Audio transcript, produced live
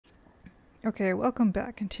Okay, welcome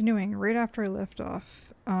back. Continuing right after I left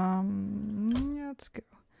off. Let's go.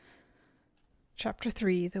 Chapter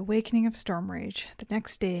 3, The Awakening of Stormrage. The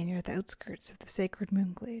next day near the outskirts of the sacred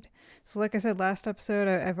Moonglade. So like I said last episode,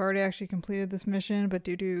 I've already actually completed this mission, but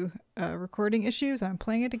due to recording issues, I'm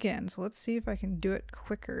playing it again. So let's see if I can do it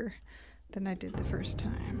quicker than I did the first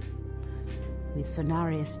time. With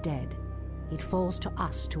Sonarius dead, it falls to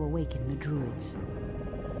us to awaken the druids.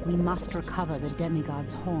 We must recover the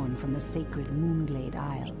demigod's horn from the sacred Moonglade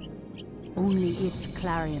Isle. Only its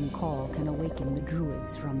clarion call can awaken the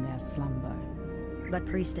druids from their slumber. But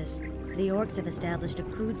Priestess, the orcs have established a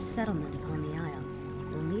crude settlement upon the isle.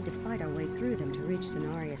 We'll need to fight our way through them to reach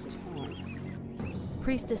Cenarius' horn.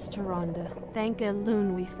 Priestess Taronda, thank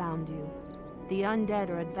Elune we found you. The undead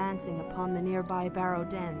are advancing upon the nearby barrow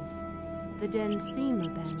dens. The dens seem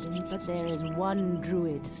abandoned, but There is one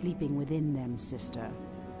druid sleeping within them, sister.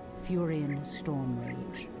 Furion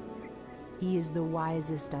Stormrage. He is the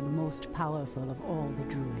wisest and most powerful of all the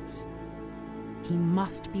druids. He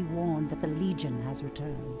must be warned that the Legion has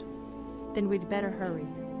returned. then we'd better hurry.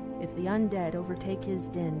 If the undead overtake his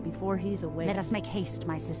den before he's awake... Let us make haste,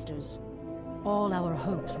 my sisters. All our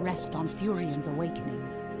hopes rest on Furion's awakening.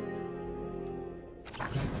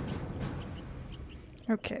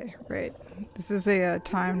 Okay, right. This is a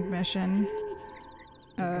timed mission.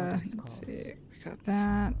 Let's see. We got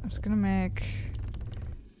that. I'm just gonna make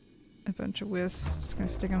a bunch of wisps. Just gonna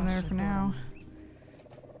stick them there for now.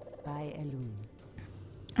 By Elune.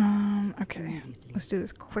 Okay. Let's do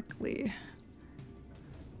this quickly.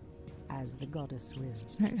 As the goddess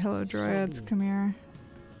wills. Right, hello dryads, So be it. come here.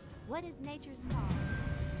 What is nature's call?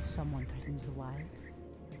 Someone threatens the wilds.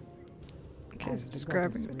 Okay, As so the just goddess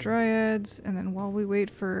grabbing the wills. dryads, and then while we wait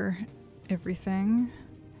for everything...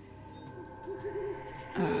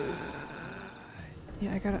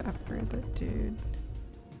 yeah, I gotta upgrade that dude.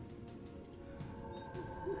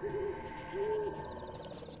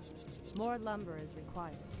 More lumber is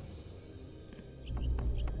required.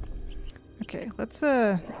 Okay, let's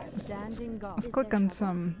Standing guard. let's Is click there on trouble?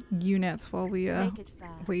 some units while we Make it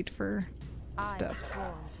fast. wait for I stuff.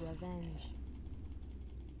 have sworn to avenge.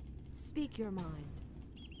 Speak your mind.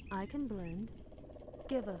 I can blend.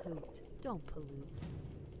 Give a hoot. Don't pollute.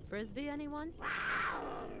 Frisbee, anyone?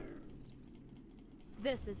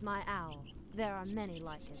 This is my owl. There are many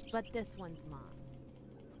like it, but this one's mine.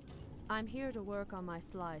 I'm here to work on my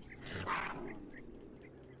slice.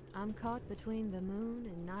 I'm caught between the moon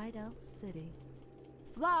and Night Elf City.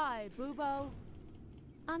 Fly, Boobo!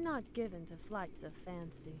 I'm not given to flights of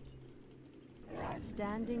fancy.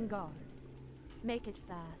 Standing guard. Make it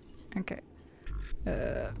fast. Okay.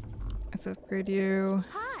 Let's upgrade you.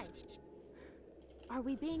 Hi! Are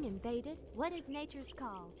we being invaded? What is nature's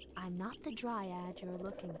call? I'm not the dryad you're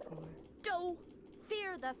looking for. Do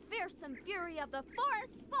fear the fearsome fury of the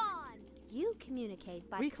forest fawn! You communicate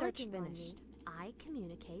by Research clicking on me. finished. I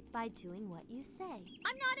communicate by doing what you say.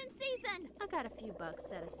 I'm not in season! I got a few bucks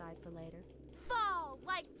set aside for later. Fall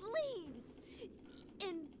like leaves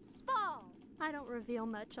in fall. I don't reveal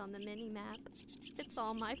much on the mini-map. It's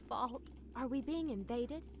all my fault. Are we being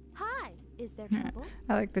invaded? Hi! Is there Yeah, trouble?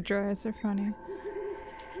 I like the dryads, they're funny.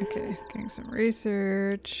 Okay, getting some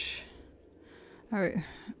research. I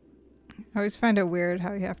always find it weird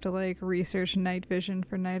how you have to like research night vision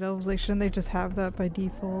for night elves. Like, shouldn't they just have that by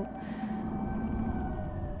default?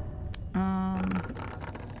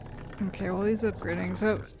 Okay, well he's upgrading.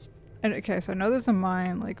 So, okay, so I know there's a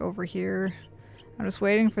mine like over here. I'm just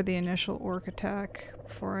waiting for the initial orc attack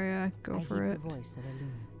before I go for I it. heed the voice of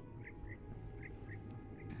Elune.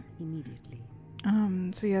 Immediately.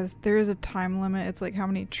 So yes, there is a time limit. It's like how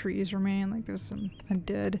many trees remain. Like there's some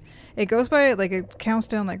undead. It goes by, like it counts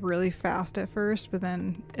down like really fast at first, but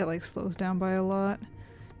then it like slows down by a lot.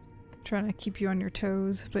 Trying to keep you on your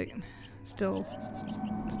toes, but still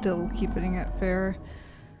keeping it fair.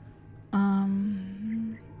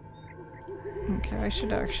 Okay, I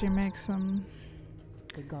should actually make some,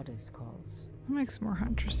 The goddess calls. I'll make some more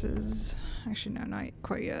huntresses. Actually, no, not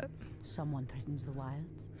quite yet. Someone threatens the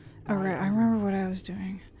wilds. Alright, I remember what I was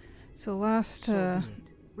doing. So last, So be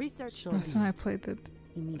it. Research So last be time I it. played that,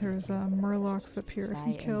 Immediately. there's murlocs up here I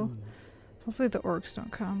can By kill. Elune. Hopefully the orcs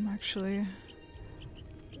don't come, actually.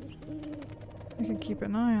 I can keep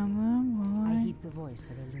an eye on them I while heed the voice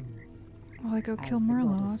of Elune. I go As kill the goddess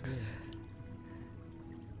murlocs. wills.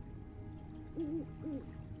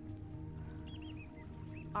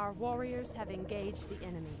 Our warriors have engaged the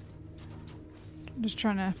enemy. I'm just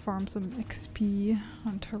trying to farm some XP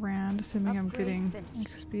on Tyrande, assuming I'm Upgrade getting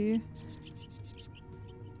finished. XP.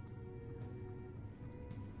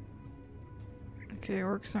 Okay,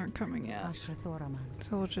 orcs aren't coming yet. Ashrathoraman.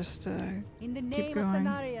 So we'll just In the keep name of going.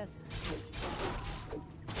 Cenarius.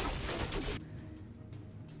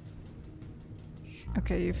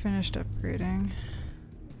 Okay, you finished upgrading.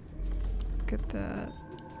 Get that.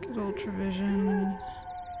 Get ultravision.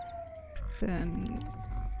 Then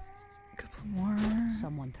a couple more.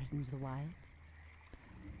 Someone threatens the wilds.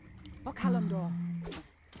 Okalamdor.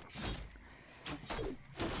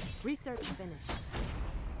 Research finished.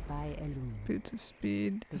 By Elun. Boots of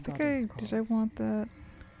speed. I The think goddess did I calls. want that?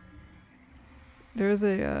 There's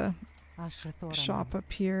a Ashrathoraman. shop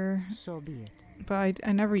up here, So be it. but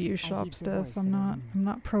I never use I shop heed the stuff. voice I'm of not Elun. I'm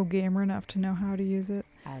not pro gamer enough to know how to use it.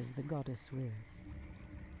 As the goddess wills.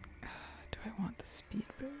 Do I want the speed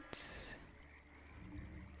boots?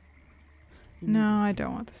 No, I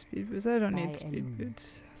don't want the speed boots. I don't By need speed Elun.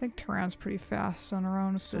 boots. I think Tehran's pretty fast on her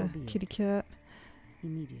own with So the be it. kitty cat.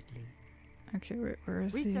 Immediately. Okay, wait, where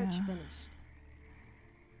is Research the? finished.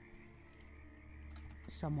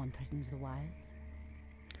 Someone threatens the wilds.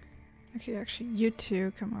 Okay, actually, you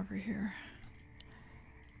two come over here.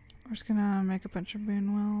 We're just gonna make a bunch of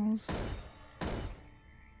moon wells.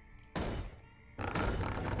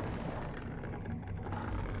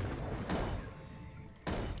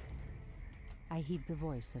 I heed the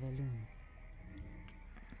voice of Elun.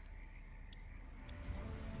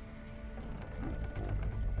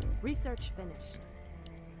 Research finished.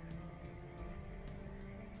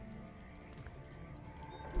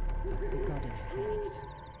 The goddess calls.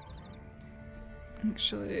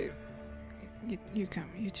 Actually, you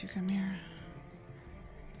two come here.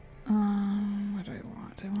 What do I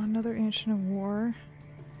want? I want another Ancient of War.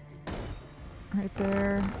 Right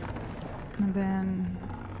there. And then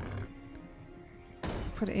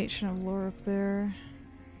put Ancient of Lore up there.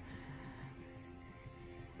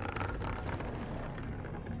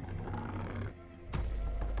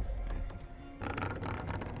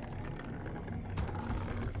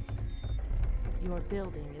 Your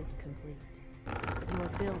building is complete. Your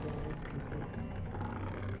building is complete.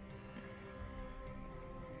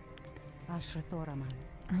 Ashrathoraman.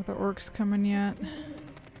 Are the orcs coming yet?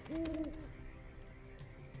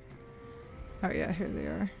 Oh yeah, here they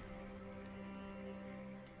are.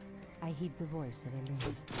 I heed the voice of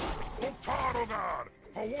Elun. Otarogar!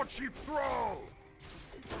 For what she throw!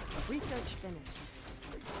 Research finished.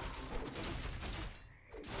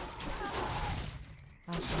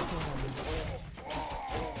 Ashrathoraman.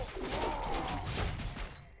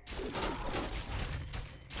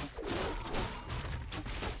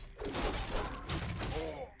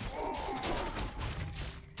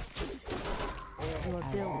 Your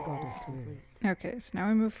As building the is goddess complete. wills. Okay, so now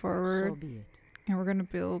we move So forward. be it. And we're gonna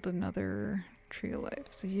build another Tree of Life.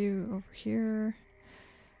 So you over here.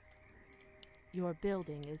 Your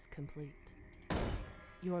building is complete.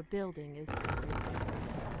 Your building is complete.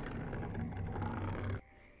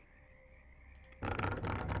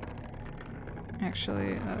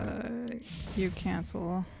 Actually, you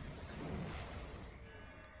cancel.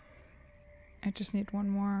 I just need one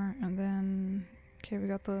more, and then okay, we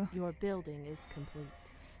got the. Your building is complete.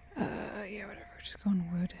 Yeah, whatever. Just go on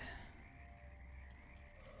wood.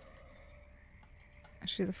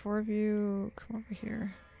 Actually, the four of you come over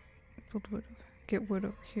here. Build wood. Get wood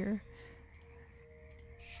over here.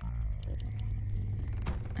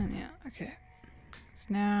 And yeah, okay. So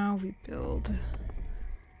now we build.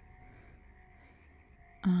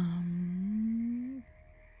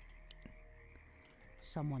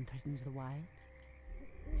 Someone threatens the wilds.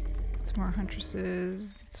 It's more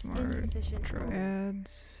huntresses. It's more Insufficient gold.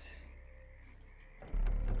 dryads.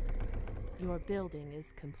 Your building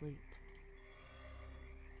is complete.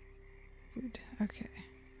 Wood. Okay.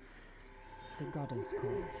 The goddess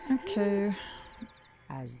calls. Okay.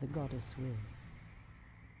 As the goddess wills.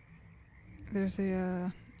 There's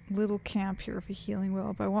a little camp here with a healing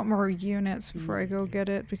well, but I want more units before I go get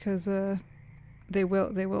it because they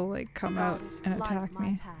will like come out Goddess, and light attack my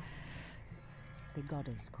me. path. The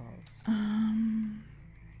goddess calls.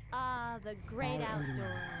 Ah, the great By Elun.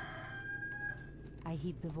 outdoors. I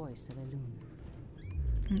heed the voice of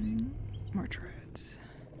Elun. More dryads.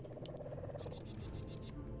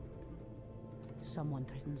 Someone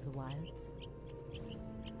threatens the wilds.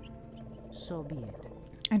 So be it.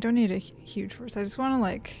 I don't need a huge force. I just want to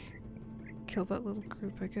like kill that little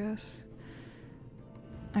group, I guess.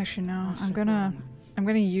 Actually, no. I'm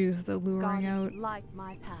gonna use the luring out. Goddess, light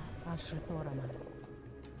my path. Ashrathoraman.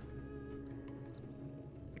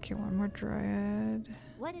 Okay, one more dryad.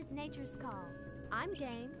 What is nature's call? I'm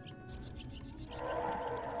game.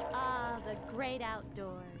 Ah, the great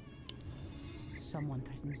outdoors. Someone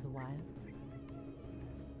threatens the wilds.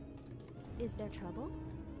 Is there trouble?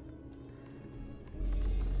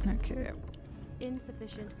 Okay.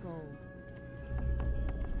 Insufficient gold.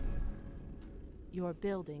 Your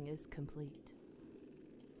building is complete.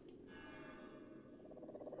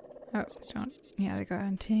 Oh, don't. Yeah, they got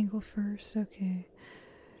entangle first. Okay.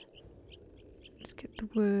 Let's get the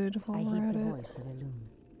wood while I we're heed at the it. voice of Elune.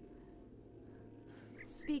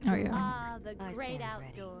 Speak Oh, your yeah. Ah, the I great stand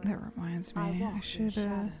ready. outdoors. That reminds me. I I walk in should.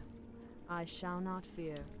 shadow. I shall not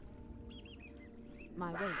fear.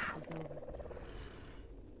 My wait is over.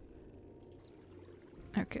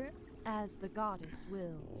 Okay. As the goddess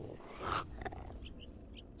wills.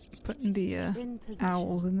 Putting the In position.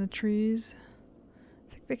 owls in the trees.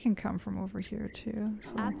 I think they can come from over here too.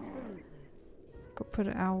 So Absolutely. go put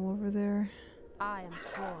an owl over there. I am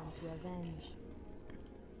sworn to avenge.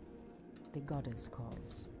 The goddess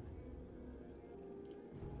calls.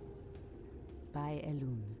 By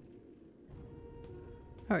Elune.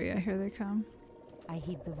 Oh yeah, here they come. I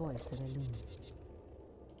heed the voice of Elune.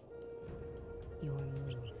 Your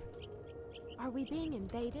move. Are we being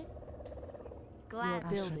invaded? Your Glad.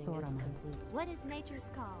 building is Thoraman. complete. What is nature's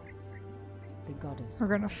call? The goddess We're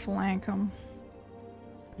gonna calls. flank them.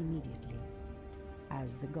 Immediately.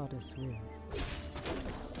 As the goddess wills.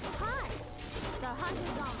 Hi! The hunt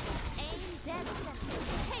is on. Aim dead center.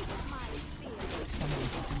 Take my spear. Someone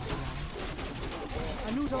opens the eye.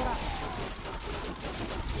 Anudora!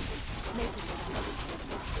 Make it stop.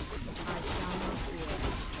 I shall not fear.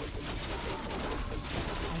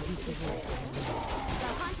 I heed the voice of Elune.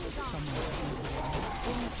 The hunt is on. Someone opens the eye.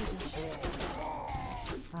 In position.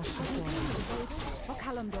 Asher Being Thoraman. invaded? For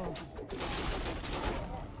Kalimdor.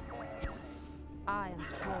 I am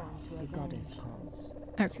sworn to The avenge. goddess calls.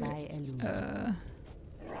 Okay. By Elune.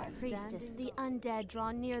 Priestess, the undead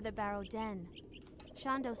draw near the Barrow Den.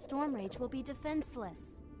 Shondo Stormrage will be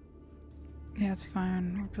defenseless. Yeah, it's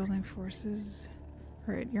fine. We're building forces.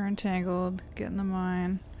 Right, you're entangled. Get in the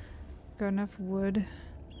mine. Got enough wood.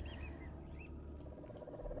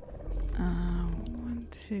 1,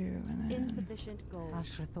 2, and then. Insufficient gold.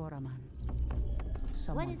 Asher Thoraman. What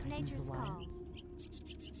Someone is threatens nature's the call? wilds.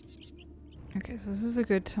 Okay, so this is a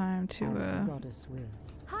good time to As the goddess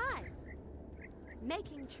wills. Hi!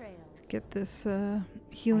 Making trails. get this I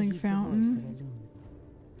healing heed the voice fountain. of Elune.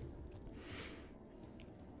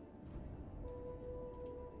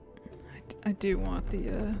 I do want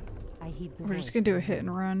the. I heed the We're voice just gonna do a of hit and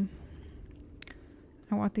Elune. run.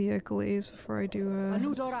 I want the glaze before I do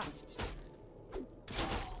Anudora!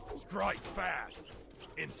 Strike fast.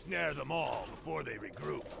 Ensnare them all before they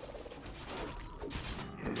regroup.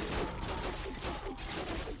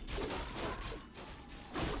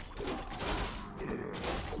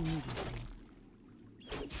 Immediately.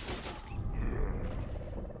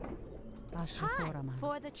 Asher Hi! Thoraman.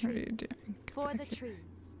 For the What are you trees. doing? For the Okay. trees.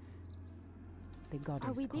 The goddess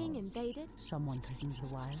Are we being calls. invaded? Someone threatens the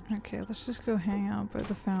wild. Okay, let's just go hang out by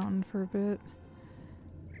the fountain for a bit.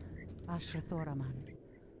 Asher Thoraman.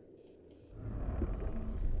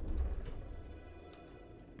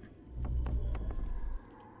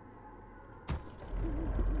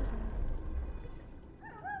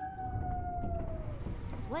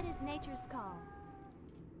 What is nature's call?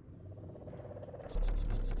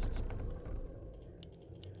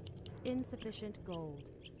 Insufficient gold.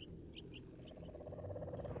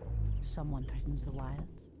 Someone threatens the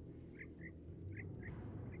wilds.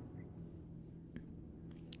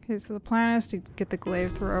 Okay, so the plan is to get the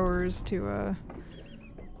glaive throwers to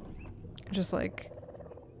just like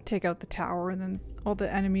take out the tower, and then all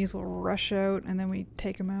the enemies will rush out, and then we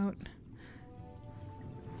take them out.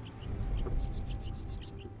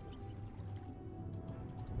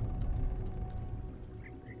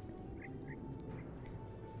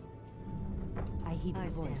 I heed I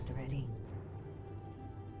the stand voice of ready. Elune.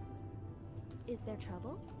 Is there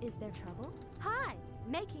trouble? Is there trouble? Hi!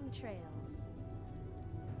 Making trails.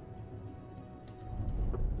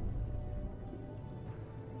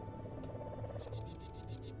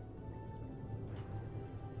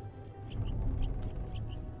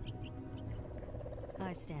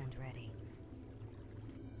 I stand ready.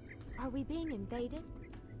 Are we being invaded?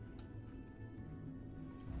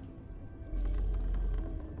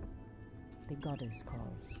 The goddess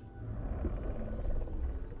calls.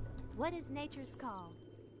 What is nature's call?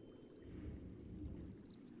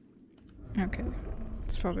 Okay,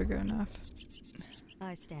 it's probably good enough.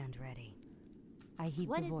 I stand ready. I heed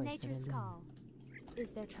What the is voice nature's of Elune. call?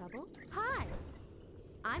 Is there trouble? Hi!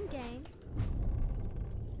 I'm game.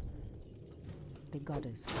 The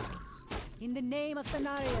goddess calls. In the name of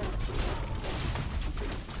Cenarius!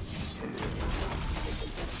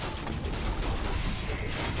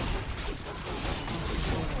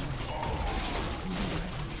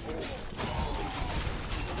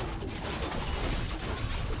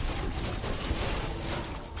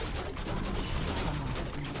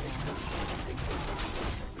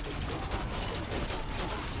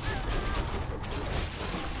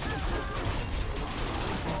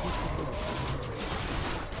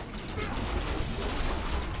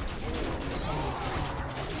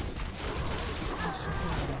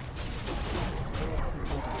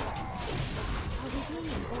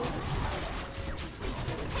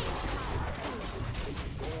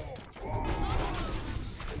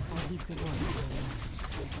 the voice of Elune.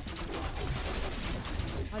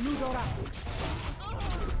 Anudora.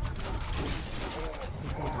 The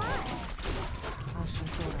goddess.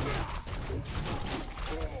 Ashrathora.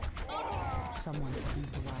 Someone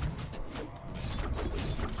threatens the wilds.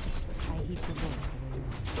 I heed the voice of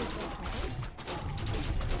Elune.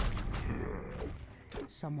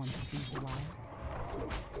 Someone threatens the wilds.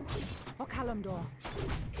 Okalamdor.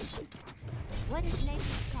 What is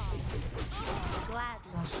nature's call?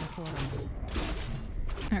 Gladly. Ashrathora.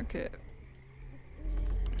 Okay.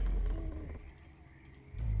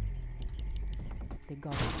 The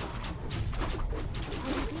goddess.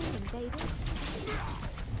 Are we being invaded?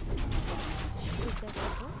 Is there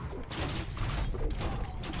trouble?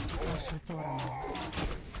 Ashrathora.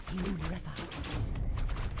 Ilurefa.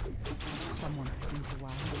 Someone threatens the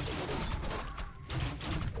wild.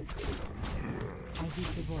 I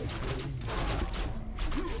heed the voice of the wind.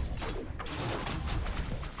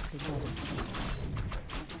 The goddess.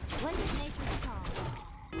 What is nature's call?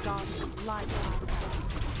 God's light.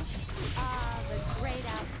 Ah, the great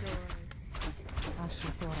outdoors.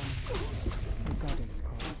 Ashrathora. The goddess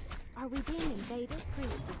calls. Are we being invaded?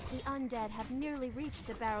 Priestess, the undead have nearly reached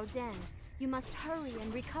the Barrow Den. You must hurry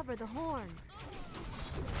and recover the horn.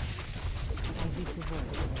 I heed the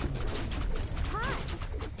voice of the wind. Hi!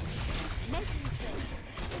 Making trade.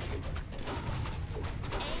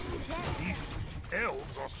 Aim death. These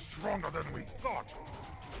elves are stronger than we thought.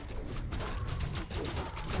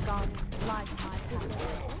 God's light.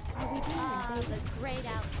 Are we being invaded? The great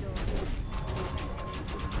outdoors.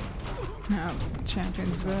 Now,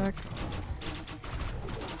 champion's back.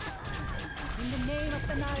 In the name of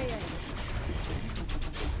Cenarius.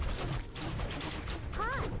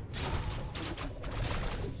 Hi!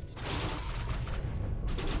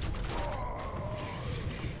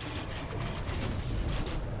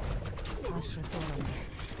 Ashrathora.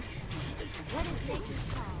 What is nature's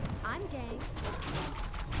call? I'm game.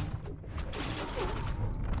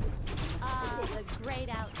 Ah, the great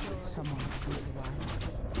outdoors. Someone threatens the wild.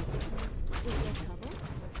 Is there trouble?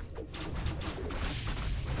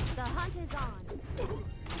 The hunt is on.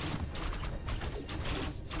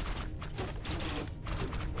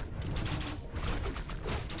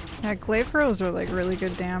 Yeah, glaive throws are like really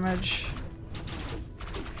good damage.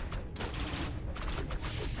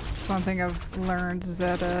 That's one thing I've learned is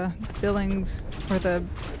that the buildings or the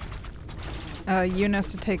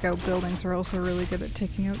units to take out buildings are also really good at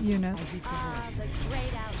taking out I units. heed the Ah, voice. the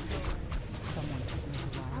great outdoors. Someone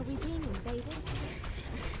threatens the Are wild. we being invaded?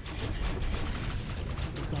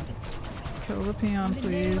 The goddess calls. Kill the peon, In the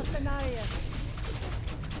name of please. Cenarius.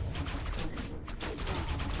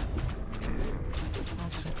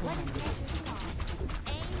 What is Ashrathora. nature's call?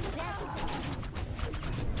 Aim death.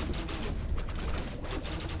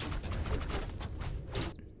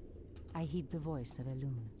 I heed the voice of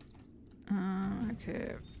Elune.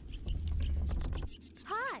 Okay.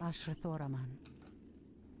 Hi! Ashrathoraman.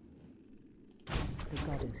 The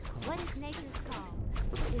goddess calls. What is nature's call?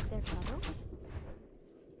 Is there trouble?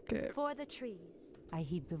 Okay. For the trees. I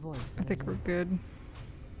heed the voice I of think we're Elune. good.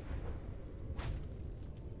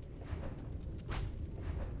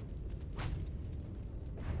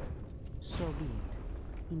 So be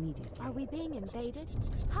it. Immediately. Are we being invaded?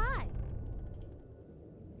 Hi!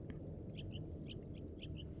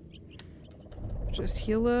 Just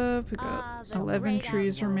heal up. We Ah, got the 11 great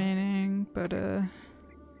trees outdoors. remaining, but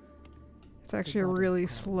it's actually a goddess really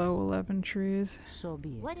calls. slow 11 trees. So be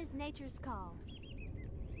it. What is nature's call?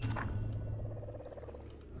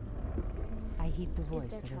 I heed the voice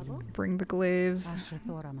there of trouble? Elune. Bring the glaives,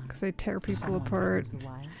 Ashrathoraman. because they tear people Someone apart. threatens the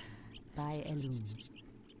wild. By Elune.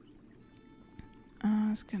 I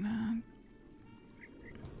was gonna...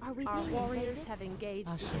 Are we Our being warriors invaded? have engaged.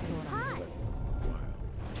 Ashrathoraman. Hi!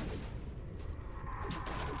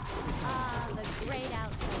 Ah, the great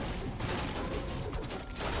outdoors.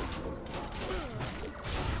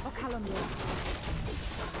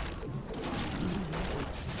 Okalamdor.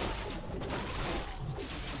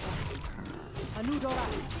 Anudora.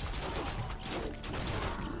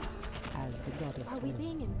 As the goddess Are we wills.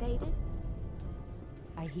 being invaded?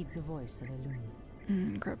 I heed the voice of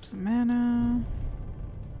Elune. grab some mana.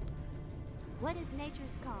 What is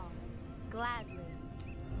nature's call? Gladly.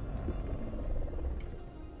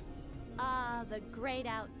 Ah, the great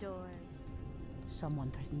outdoors.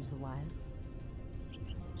 Someone threatens the wilds.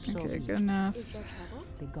 So Okay, be good it. enough. Is there trouble?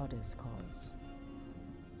 The goddess calls.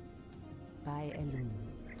 By Elune.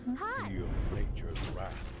 Hi! Feel nature's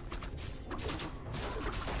wrath.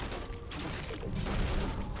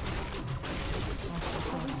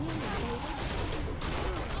 Are we being invaded?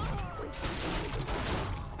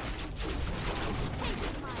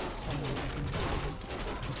 Take mine.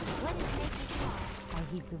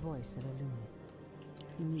 speak the voice of Elune.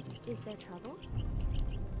 Immediately. Is there trouble?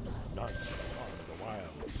 None harm the wild.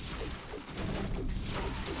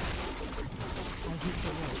 I hear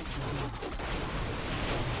the voice of Elune.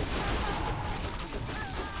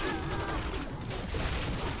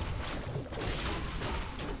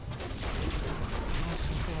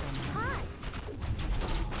 Hi!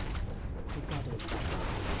 The goddess.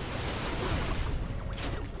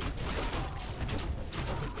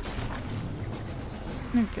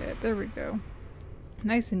 Okay, there we go.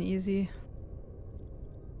 Nice and easy.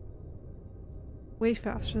 Way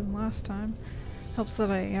faster than last time. Helps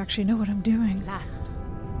that I actually know what I'm doing. Last,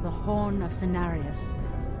 the horn of Cenarius.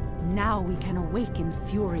 Now we can awaken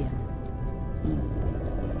Furion.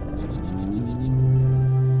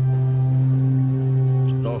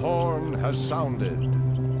 The horn has sounded,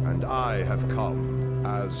 and I have come,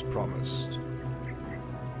 as promised.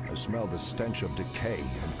 I smell the stench of decay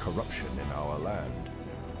and corruption in our land.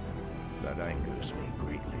 That angers me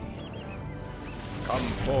greatly. Come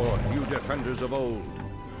forth, you defenders of old.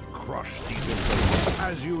 Crush these insolents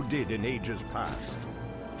as you did in ages past.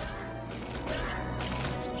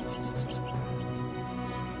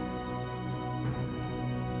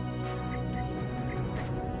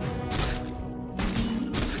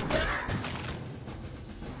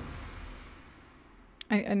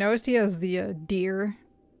 I noticed he has the deer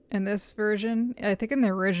in this version. I think in the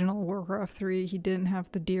original Warcraft 3 he didn't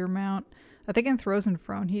have the deer mount. I think in Frozen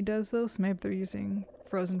Throne he does though, so maybe they're using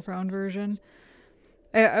Frozen Throne version.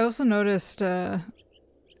 I also noticed in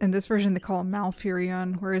this version they call him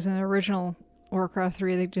Malfurion, whereas in the original Warcraft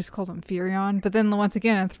 3 they just called him Furion. But then once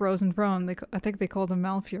again in Frozen Throne I think they called him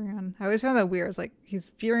Malfurion. I always found that weird. It's like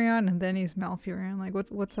he's Furion and then he's Malfurion. Like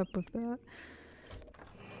what's up with that?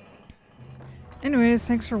 Anyways,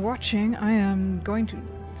 thanks for watching. I am going to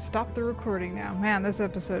stop the recording now. Man, this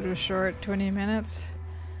episode was short, 20 minutes.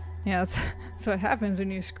 Yeah, that's what happens when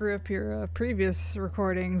you screw up your previous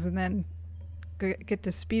recordings and then get to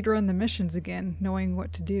speedrun the missions again, knowing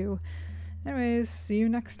what to do. Anyways, see you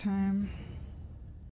next time.